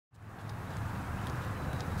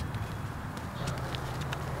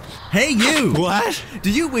Hey you! What? Do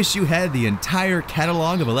you wish you had the entire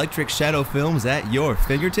catalog of Electric Shadow films at your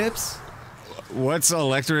fingertips? What's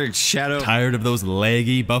Electric Shadow? Tired of those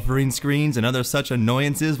laggy buffering screens and other such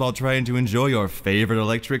annoyances while trying to enjoy your favorite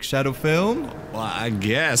Electric Shadow film? Well, I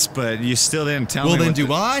guess, but you still didn't tell me. Well, then what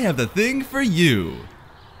do I have the thing for you?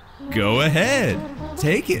 Go ahead,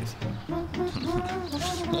 take it.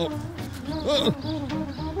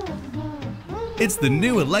 It's the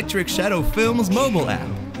new Electric Shadow Films mobile app.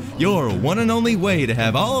 Your one and only way to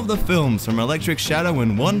have all of the films from Electric Shadow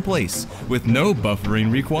in one place with no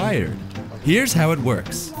buffering required. Here's how it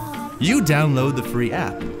works. You download the free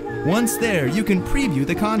app. Once there, you can preview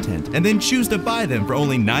the content and then choose to buy them for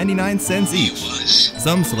only 99 cents each.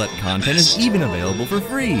 Some select content is even available for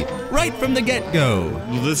free, right from the get-go.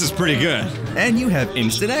 Well, this is pretty good. And you have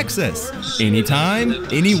instant access, anytime,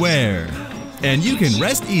 anywhere. And you can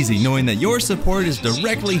rest easy knowing that your support is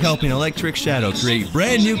directly helping Electric Shadow create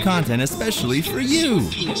brand new content especially for you.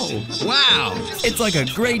 Oh, wow. It's like a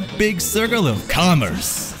great big circle of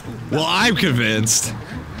commerce. Well, I'm convinced.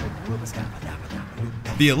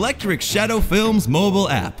 The Electric Shadow Films mobile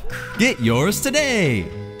app. Get yours today.